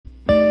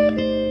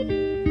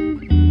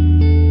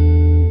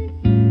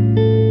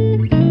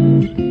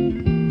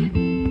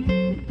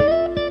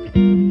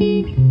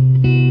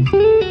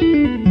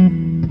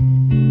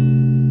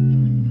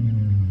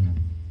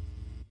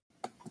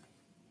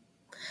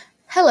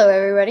Hello,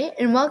 everybody,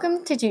 and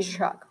welcome to Teacher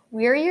Talk.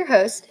 We are your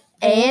hosts,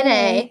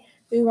 A&A.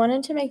 We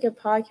wanted to make a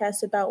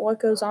podcast about what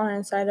goes on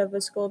inside of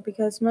a school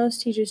because most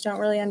teachers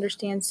don't really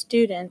understand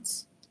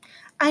students.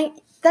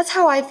 That's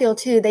how I feel,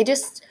 too. They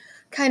just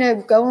kind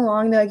of go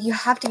along. They're like, you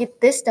have to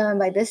get this done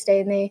by this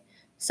day, and they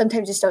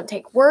sometimes just don't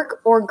take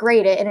work or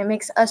grade it, and it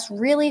makes us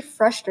really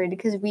frustrated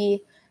because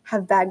we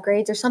have bad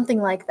grades or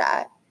something like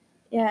that.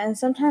 Yeah, and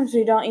sometimes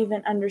we don't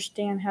even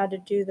understand how to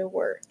do the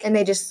work. And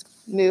they just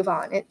move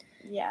on. It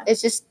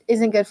just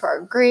isn't good for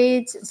our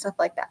grades and stuff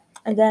like that.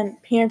 And then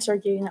parents are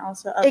getting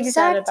also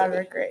upset about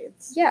our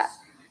grades. Yeah.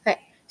 Okay.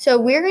 So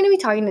we're going to be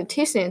talking to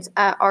two students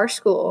at our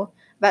school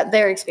about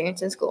their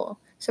experience in school.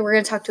 So we're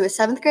going to talk to a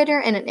 7th grader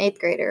and an 8th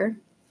grader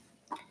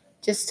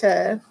just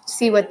to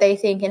see what they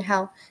think and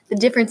how the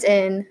difference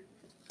in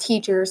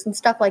teachers and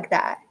stuff like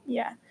that.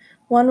 Yeah.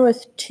 One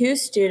with 2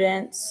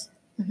 students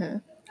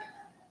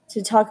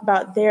to talk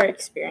about their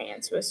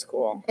experience with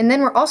school. And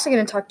then we're also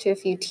going to talk to a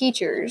few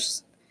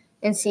teachers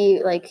and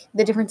see like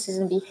the differences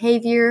in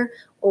behavior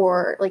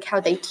or like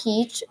how they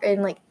teach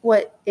and like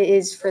what it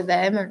is for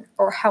them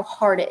or how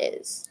hard it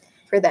is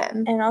for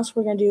them. And also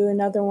we're going to do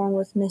another one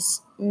with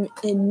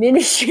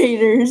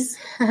administrators.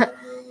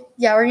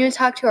 Yeah, we're going to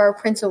talk to our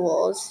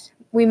principals.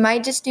 We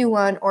might just do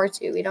 1 or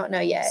 2. We don't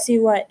know yet. See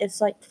what it's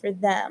like for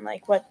them,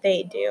 like what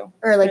they do.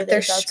 Or like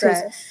their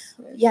stress.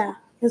 Yeah,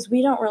 because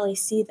we don't really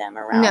see them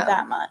around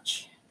that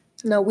much.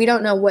 No, we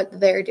don't know what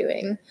they're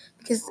doing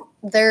because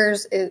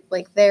theirs is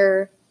like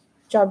their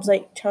job's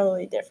like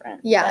totally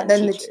different. Yeah,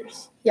 than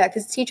teachers.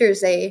 Because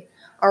teachers, they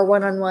are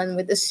one-on-one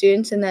with the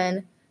students, and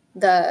then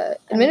the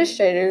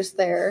administrators,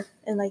 they're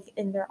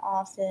in their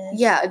office.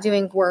 Yeah,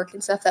 doing work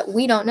and stuff that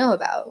we don't know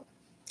about.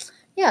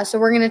 Yeah, so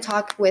we're going to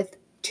talk with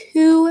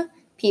 2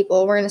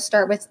 people. We're going to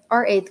start with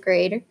our 8th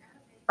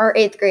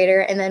grader,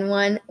 and then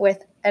one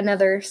with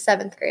another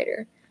 7th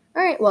grader.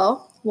 All right,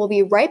 well, we'll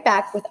be right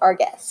back with our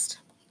guest.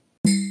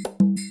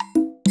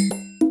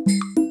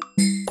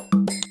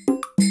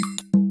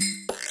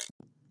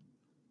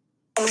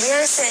 We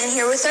are sitting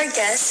here with our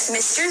guest,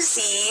 Mr.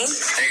 Z.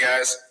 Hey,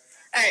 guys.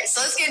 All right,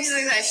 so let's get into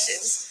the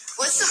questions.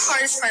 What's the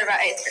hardest part about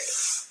 8th grade?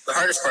 The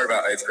hardest part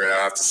about 8th grade,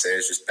 I have to say,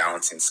 is just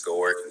balancing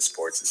schoolwork and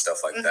sports and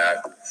stuff like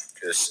that.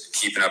 Just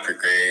keeping up your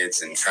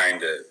grades and trying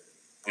to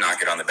not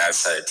get on the bad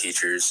side of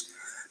teachers.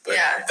 But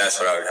that's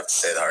what I would have to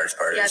say the hardest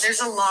part is. Yeah,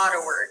 there's a lot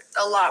of work,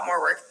 a lot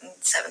more work in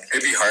 7th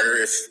grade. It'd be harder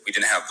if we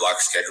didn't have block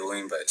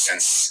scheduling, but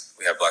since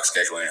we have block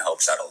scheduling, it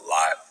helps out a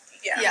lot.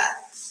 Yeah.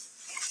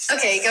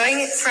 Okay,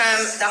 going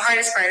from the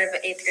hardest part of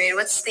 8th grade,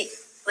 what's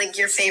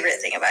your favorite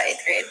thing about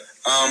 8th grade?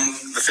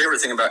 The favorite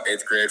thing about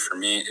 8th grade for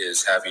me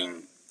is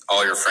having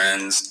all your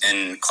friends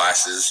in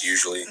classes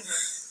usually,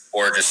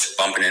 or just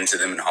bumping into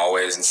them in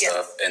hallways and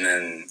stuff, and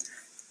then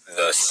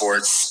the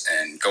sports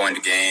and going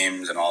to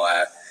games and all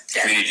that. The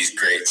community's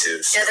great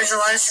too. So. Yeah, there's a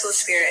lot of school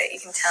spirit, you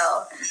can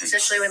tell,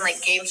 especially when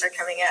games are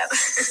coming up.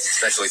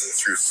 Especially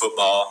through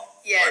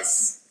football.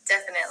 Yes,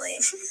 definitely.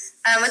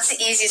 What's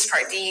the easiest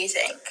part, do you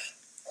think?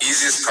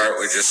 Easiest part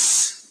would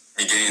just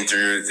be getting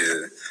through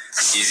the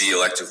easy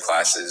elective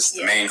classes.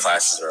 The main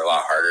classes are a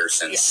lot harder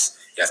since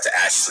you have to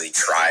actually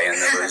try in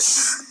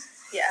those.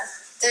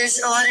 There's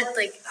a lot of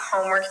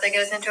homework that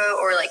goes into it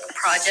or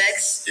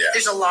projects. Yeah.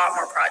 There's a lot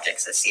more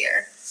projects this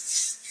year.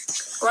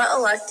 What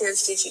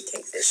electives did you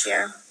take this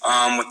year?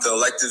 With the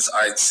electives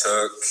I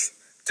took,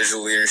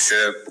 digital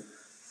leadership.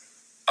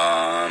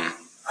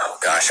 Oh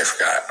gosh, I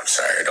forgot. I'm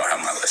sorry, I don't have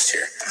my list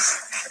here.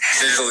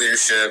 Digital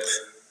leadership.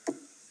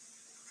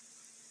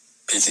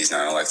 PT's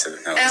not an elective.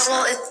 No, it's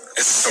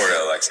sort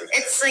of elective.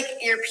 It's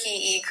your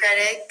PE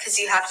credit because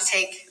you have to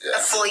take a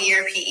full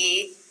year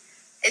PE.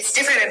 It's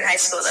different in high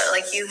school though.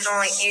 You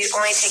only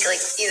take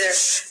either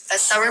a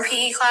summer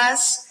PE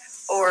class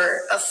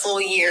or a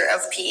full year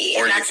of PE.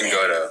 Or you can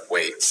go to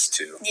weights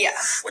too. Yeah.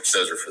 Which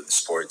those are for the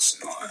sports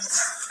and all that.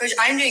 Which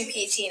I'm doing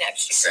PT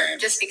next year. Same.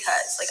 Just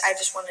because I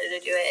just wanted to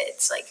do it.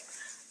 It's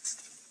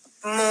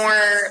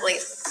more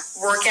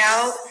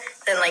workout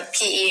than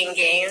PE and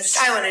games. Which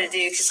I wanted to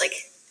do because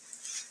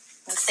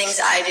the things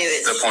I do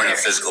is... The point of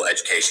physical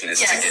education is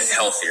to get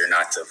healthier,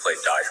 not to play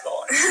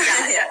dodgeball.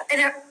 Yeah.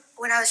 And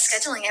when I was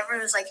scheduling,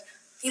 everyone was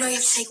you have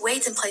to take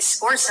weights and play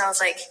sports. And I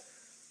was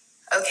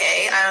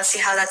okay, I don't see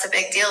how that's a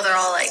big deal. They're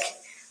all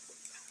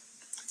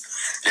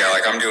Yeah,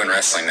 I'm doing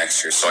wrestling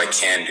next year, so I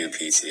can do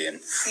PT. And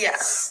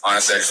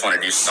honestly, I just want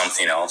to do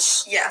something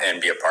else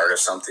and be a part of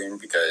something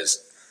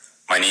because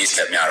my knees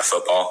kept me out of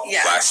football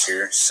last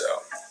year, so...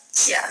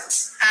 Yeah.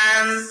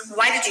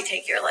 Why did you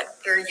take your one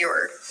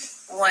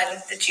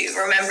that you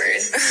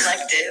remembered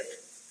elective?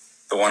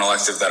 The one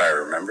elective that I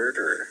remembered,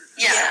 or?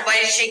 Yeah. Why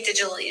did you take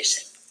digital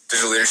leadership?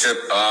 Digital leadership?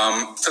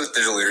 Took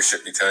digital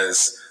leadership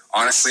because,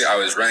 honestly, I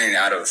was running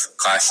out of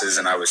classes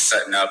and I was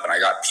setting up and I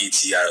got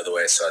PT out of the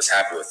way, so I was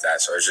happy with that.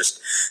 So I was just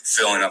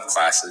filling up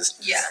classes.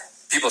 Yeah.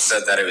 People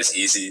said that it was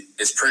easy.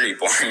 It's pretty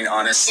boring,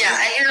 honestly. Yeah,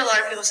 I hear a lot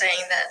of people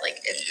saying that,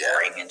 it's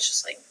boring. It's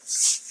just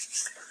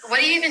what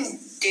do you even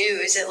do?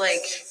 Is it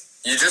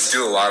You just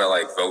do a lot of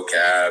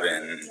vocab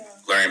and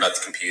learning about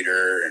the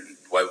computer and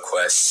web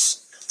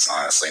quests, It's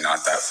honestly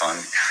not that fun.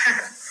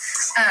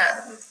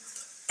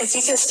 If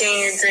you could stay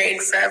in your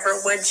grade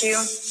forever, would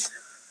you?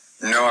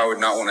 No, I would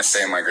not want to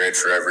stay in my grade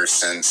forever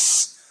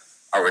since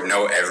I would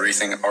know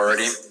everything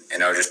already,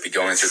 and I would just be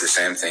going through the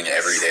same thing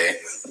every day.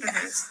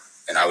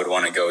 Mm-hmm. And I would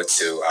want to go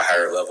to a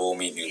higher level,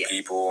 meet new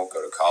people,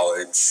 go to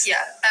college.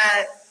 Yeah.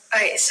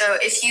 Okay, so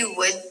if you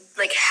would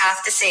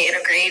have to stay in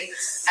a grade,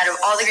 out of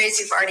all the grades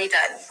you've already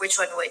done, which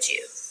one would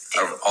you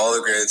do? Of all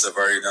the grades I've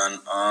already done,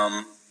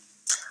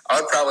 I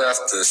would probably have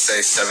to say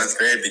 7th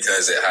grade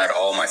because it had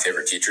all my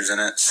favorite teachers in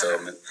it. So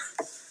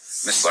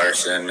Miss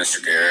Larson,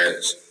 Mr.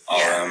 Garrett,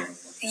 all of them.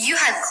 You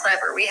had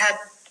clever.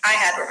 I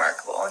had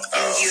remarkable, and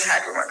you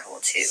had remarkable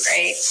too,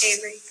 right,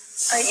 Avery?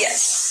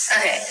 Yes.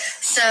 Okay.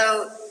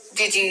 So,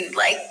 did you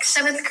like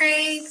 7th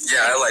grade?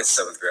 Yeah, I liked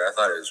 7th grade. I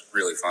thought it was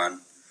really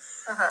fun.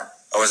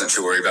 I wasn't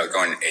too worried about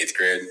going to 8th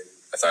grade.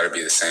 I thought it'd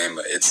be the same,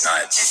 but it's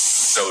not. It's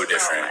so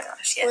different. Oh my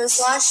gosh, yes. Was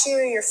last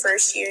year your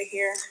first year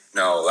here?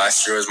 No,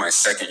 last year was my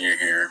 2nd year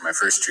here. My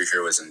first year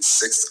here was in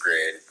 6th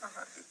grade.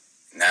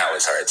 Now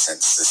it's hard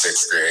since the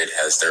 6th grade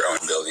has their own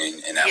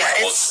building, and at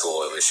my old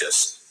school it was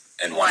just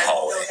in one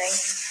hallway. Building.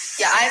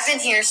 Yeah, I've been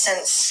here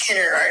since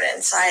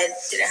kindergarten, so I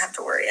didn't have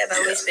to worry. I've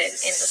always been in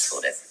the school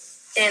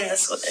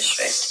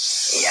district.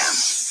 Yeah.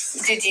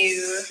 Did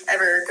you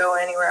ever go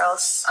anywhere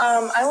else?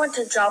 I went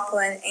to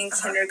Joplin in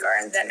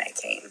kindergarten, then I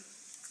came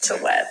to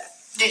Webb.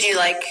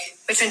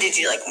 Which one did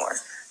you like more?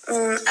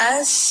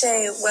 I'd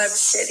say Webb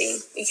City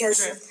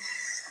because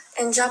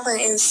in Joplin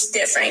it was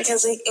different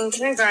because in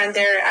kindergarten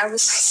there I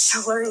was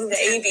still learning the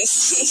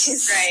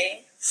ABCs.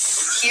 Right.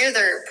 Here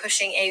they're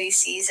pushing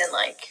ABCs in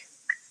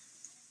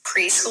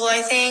preschool,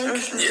 I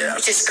think. Yeah.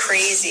 Which is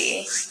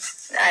crazy.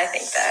 I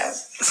think that.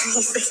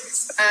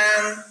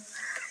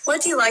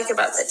 What do you like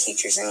about the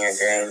teachers in your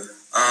grade?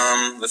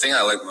 The thing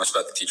I like most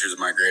about the teachers in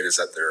my grade is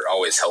that they're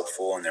always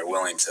helpful and they're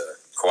willing to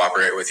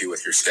cooperate with you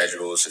with your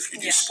schedules if you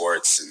do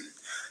sports and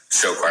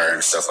show choir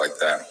and stuff like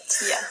that.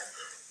 Yeah.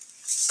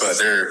 But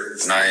they're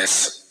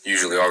nice,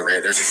 usually all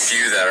great. There's a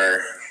few that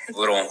are a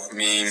little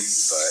mean,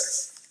 but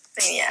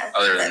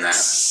other than that.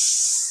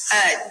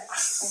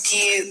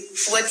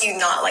 What do you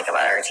not like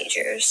about our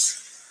teachers?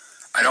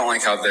 I don't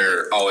like how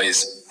they're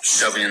always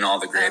shoving in all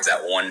the grades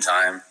at one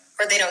time.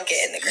 Or they don't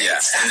get in the grades. Yeah,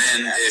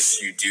 and then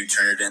if you do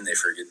turn it in, they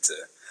forget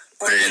to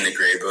put it in the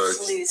grade book.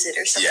 Lose it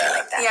or something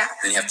like that. Yeah.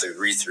 Then you have to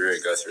read through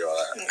it, go through all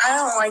that. I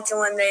don't like it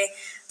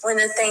when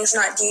the thing's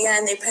not due yet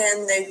and they put it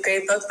in the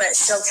grade book, but it's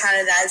still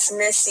counted as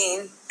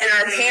missing. And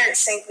our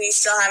parents think we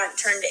still haven't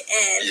turned it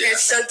in. Yeah. It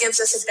still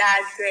gives us a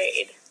bad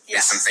grade. Yeah.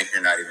 Makes them think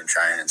you're not even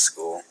trying in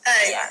school.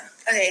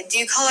 Okay, do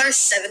you call our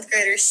 7th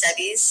graders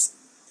Sebbies?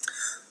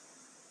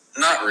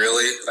 Not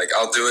really.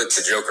 I'll do it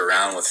to joke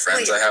around with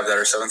friends I have that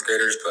are 7th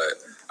graders,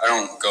 but I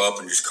don't go up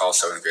and just call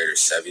 7th graders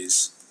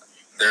Sebbies.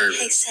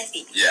 Hey,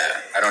 Sebby.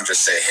 Yeah, I don't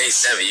just say, hey,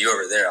 Sebby, you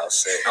over there. I'll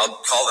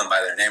call them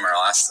by their name or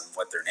I'll ask them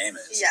what their name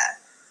is. Yeah.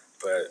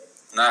 But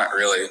not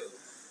really.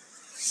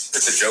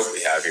 It's a joke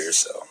we have here,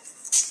 so.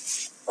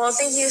 Well,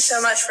 thank you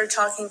so much for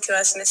talking to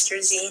us, Mr.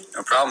 Z.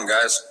 No problem,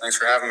 guys. Thanks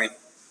for having me.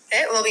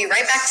 Okay, we'll be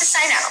right back to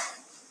sign out.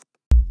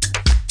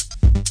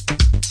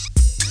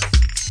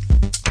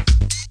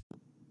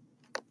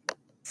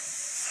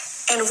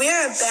 And we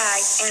are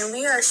back, and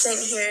we are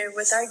sitting here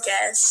with our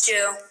guest,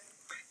 Jill.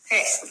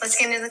 Okay, let's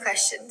get into the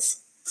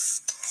questions.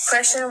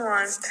 Question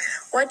 1.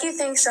 What do you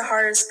think is the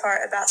hardest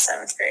part about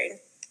 7th grade?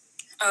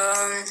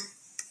 I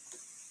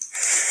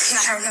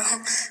don't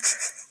know.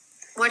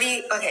 What do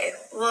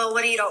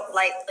you don't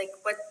like?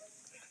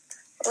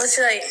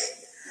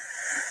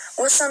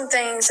 What's some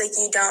things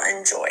you don't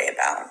enjoy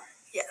about?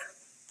 Yeah.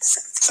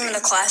 Some of the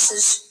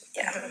classes.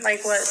 Yeah.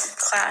 Like what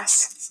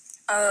class?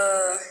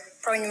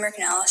 Probably numeric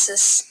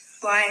analysis.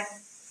 Why?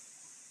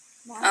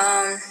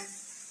 I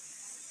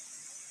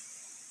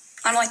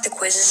don't like the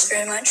quizzes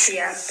very much.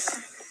 Yeah.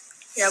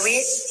 Yeah,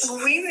 we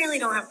really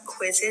don't have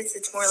quizzes.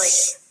 It's more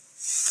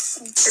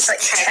It's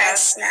like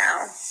tests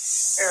now.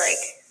 Or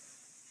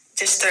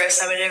just throw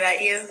summative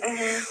at you.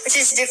 Which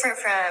is different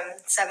from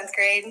 7th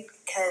grade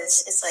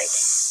because it's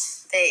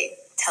they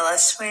tell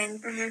us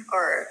when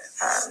or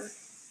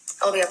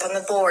it'll be up on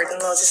the board and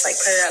they'll just put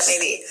it up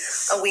maybe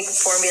a week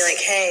before and be like,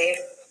 hey,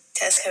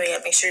 test coming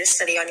up, make sure to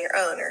study on your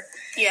own. Or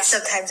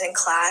sometimes in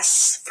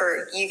class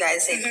for you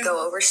guys they go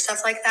over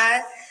stuff like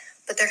that,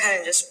 but they're kind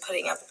of just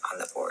putting up on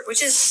the board,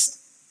 which is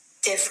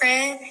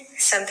different.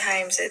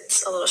 Sometimes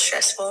it's a little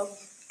stressful.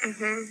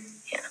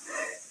 Yeah.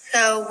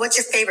 So what's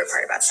your favorite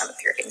part about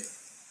 7th grade?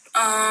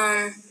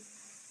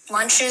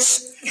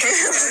 Lunches.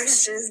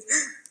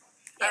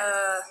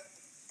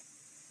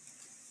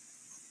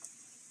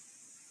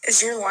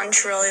 Is your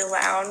lunch really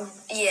loud?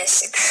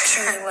 Yes,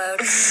 extremely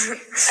loud.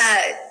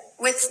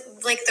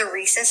 With the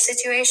recess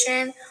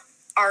situation,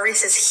 our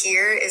recess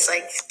here is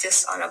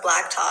just on a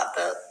blacktop,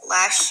 but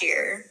last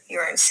year you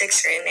were in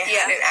 6th grade and they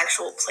had an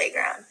actual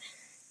playground.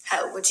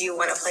 How would you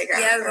want a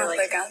playground? Yeah, we want a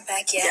playground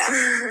back,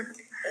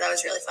 That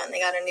was really fun. They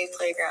got a new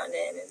playground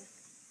in and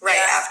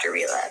after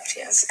we left,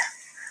 yes.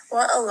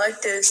 What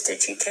electives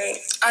did you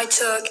take? I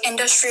took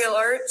industrial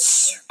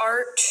arts,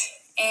 art,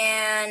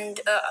 and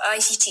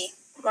ICT.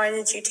 Why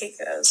did you take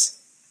those?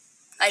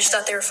 I just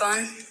thought they were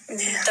fun.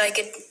 Yeah. That I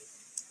could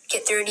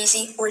get through it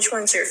easy. Which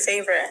one's your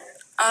favorite?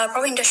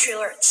 Probably industrial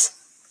arts.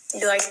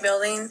 You like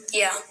building?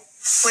 Yeah.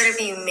 What have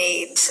you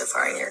made so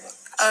far in your?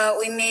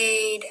 We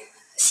made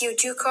a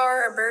CO2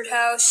 car, a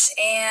birdhouse,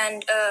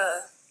 and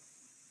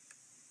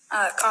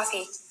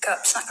coffee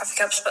cups. Not coffee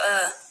cups, but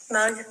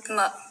Mug?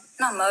 not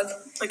mug.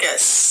 Like a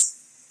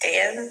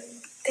stand?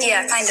 thing?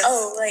 Yeah, kind of.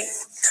 Oh, like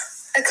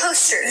A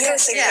coaster.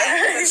 Yes,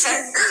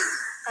 Yeah.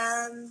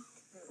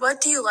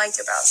 what do you like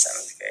about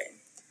 7th grade?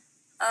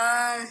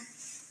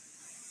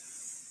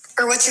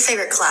 Or what's your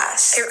favorite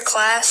class? Favorite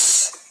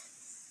class?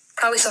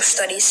 Probably social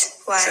studies.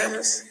 Why?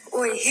 So-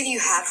 Wait, who do you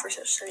have for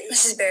social studies?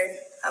 Mrs. Baird.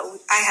 Oh,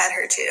 I had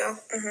her too.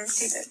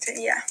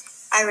 Yeah.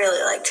 I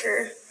really liked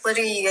her. What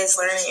are you guys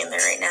learning in there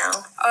right now?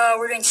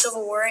 We're doing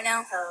Civil War right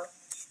now.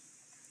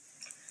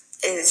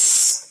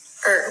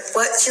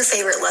 What's your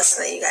favorite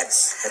lesson that you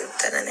guys have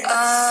done in there?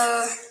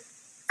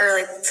 Or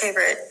like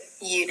favorite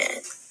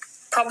unit?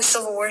 Probably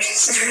Civil War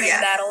since we're doing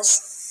Yeah.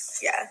 battles.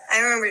 Yeah, I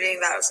remember doing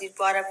battles. You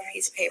blot up a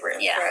piece of paper and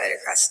throw it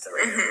across the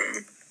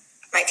room.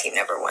 My team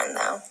never won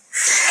though.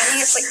 I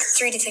think it's like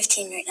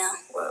 3-15 right now.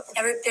 Whoa.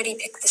 Everybody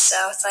picked the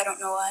South. I don't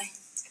know why.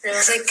 Really?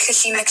 It's like because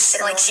she mixed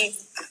it, like she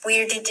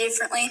weirded it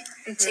differently.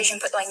 So she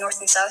put like North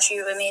and South.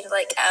 She made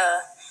like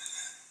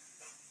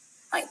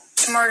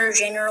smarter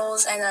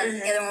generals, and then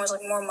the other one was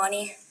like more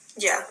money.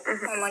 Yeah.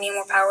 More money and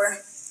more power.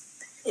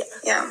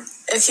 Yeah.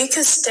 If you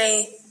could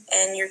stay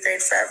in your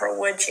grade forever,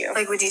 would you?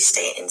 Like, would you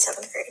stay in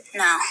 7th grade?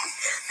 No.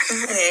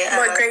 Okay.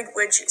 What grade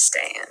would you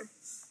stay in?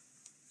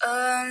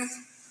 I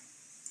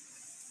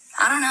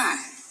don't know.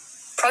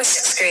 Probably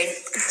 6th grade.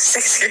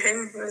 6th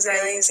grade. Was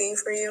that easy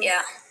for you?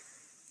 Yeah.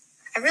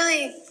 I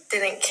really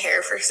didn't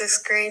care for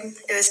 6th grade.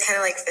 It was kind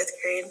of like 5th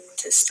grade,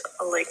 just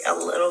like a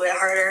little bit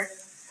harder.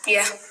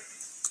 Yeah.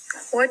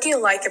 What do you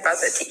like about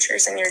the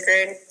teachers in your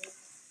grade?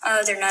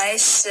 They're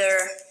nice.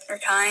 They're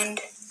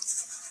kind.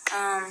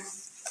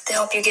 They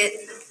help you get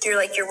through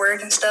like your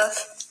work and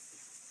stuff.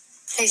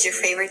 Who's your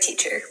favorite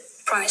teacher?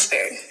 Probably Miss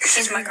Baird.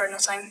 She's my cardinal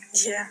sign.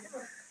 Yeah.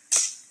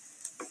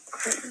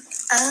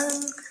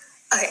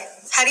 Okay.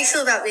 How do you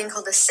feel about being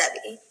called a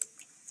Sebi?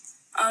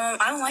 I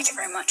don't like it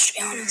very much, to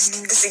be honest.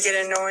 Does it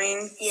get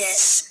annoying?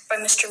 Yes, by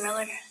Mr.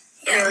 Miller.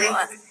 Yeah, Really? a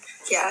lot.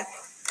 Yeah.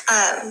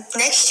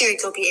 Next year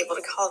you'll be able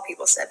to call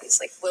people Sebis.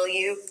 Like, will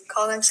you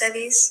call them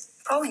Sebis?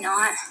 Probably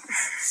not.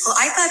 Well,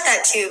 I thought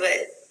that too,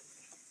 but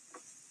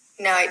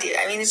now I do.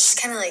 I mean, it's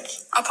just kind of like,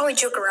 I'll probably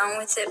joke around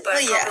with it, but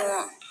I probably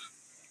won't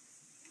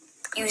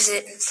use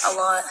it a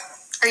lot.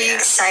 are you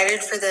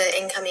excited for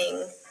the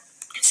incoming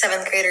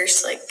 7th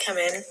graders to like come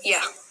in?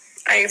 Yeah.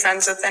 Are you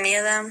friends with any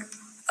of them?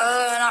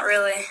 Not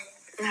really.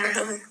 Not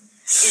really. You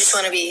just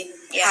want to be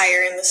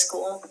higher in the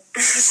school,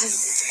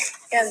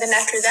 Yeah, then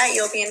after that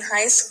you'll be in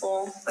high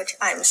school. which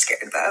I'm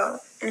scared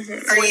about. Mm-hmm.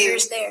 4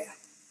 years there.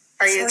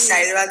 Are you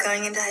excited about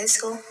going into high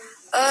school?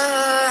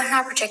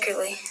 Not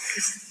particularly.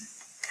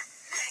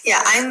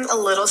 Yeah, I'm a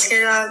little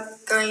scared about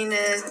going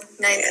into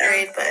 9th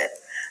grade, but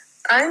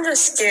I'm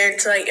just scared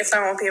to, like, if I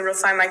won't be able to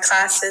find my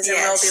classes and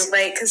they'll be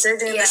late because they're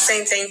doing the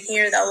same thing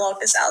here. They'll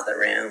lock us out of the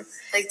room.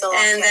 like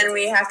And then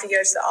we have to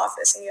go to the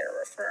office and get a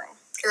referral.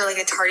 or like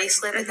a tardy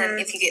slip, and then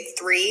if you get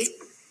 3,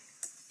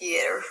 you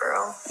get a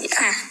referral.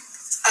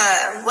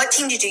 Yeah. What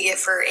team did you get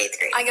for 8th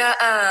grade? I got,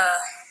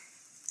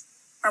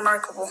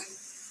 remarkable.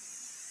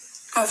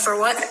 Oh, for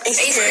what?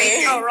 8th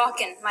grade. Oh,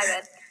 rockin'. My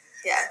bad.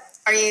 Yeah.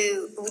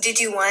 Did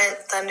you want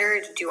Thunder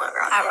or did you want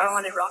Rockin'? I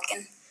wanted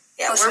rockin'.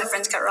 Yeah, Most of my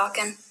friends got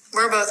rockin'.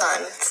 we're both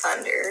on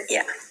Thunder.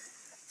 Yeah.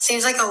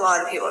 Seems like a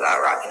lot of people got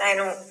Rockin'. I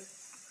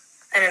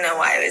don't know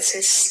why. It's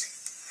just.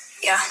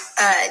 Yeah.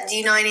 Do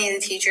you know any of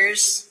the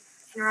teachers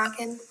in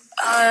Rockin'?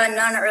 No,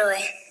 not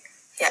really.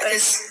 Yeah,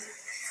 because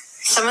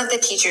some of the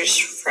teachers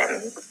from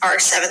our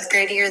 7th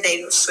grade year,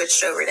 they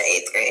switched over to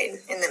 8th grade,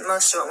 and then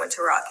most of them went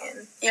to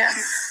Rockin'. Yeah.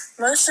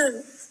 Most of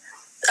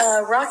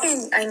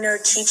Rockin', I know,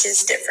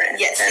 teaches different.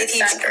 Yes, than they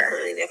teach Thunder.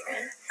 completely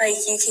different. Like,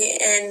 you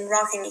can, in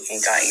Rockin', you can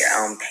go at your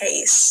own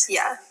pace.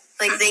 Yeah,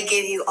 like they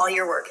give you all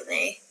your work and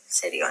they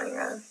set you on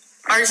your own.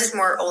 Ours is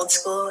more old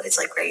school. It's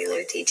like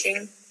regular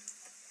teaching.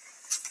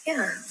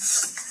 Yeah.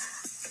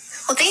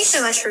 Well, thank you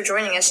so much for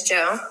joining us,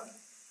 Joe.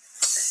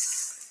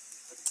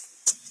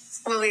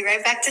 We'll be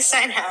right back to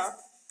sign out.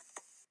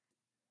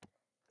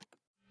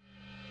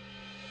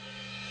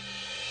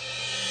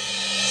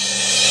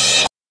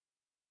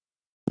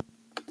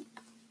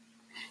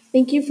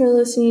 Thank you for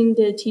listening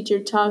to Teacher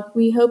Talk.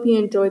 We hope you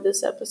enjoyed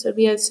this episode.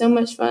 We had so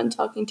much fun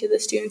talking to the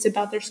students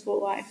about their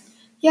school life.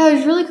 Yeah, it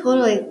was really cool to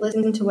like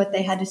listen to what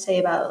they had to say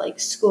about like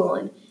school,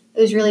 and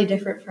it was really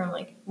different from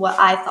like what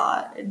I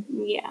thought. And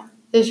Yeah.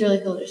 it was really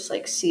cool to just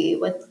like see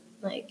what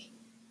like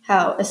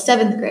how a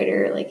 7th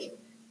grader like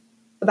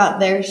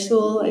about their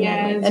school, and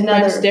Yeah, then it's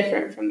another much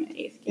different from the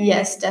 8th grade.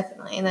 Yes,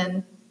 definitely. And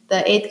then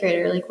the 8th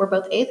grader, like we're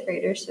both 8th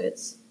graders, so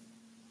it's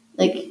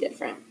like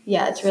Different.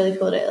 yeah, it's really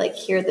cool to like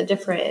hear the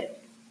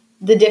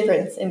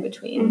difference in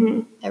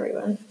between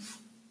everyone.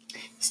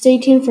 Stay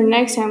tuned for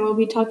next time. We'll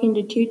be talking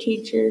to 2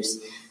 teachers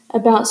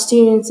about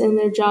students and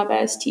their job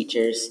as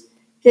teachers.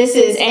 This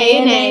is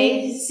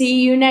A&A.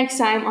 See you next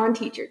time on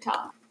Teacher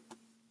Talk.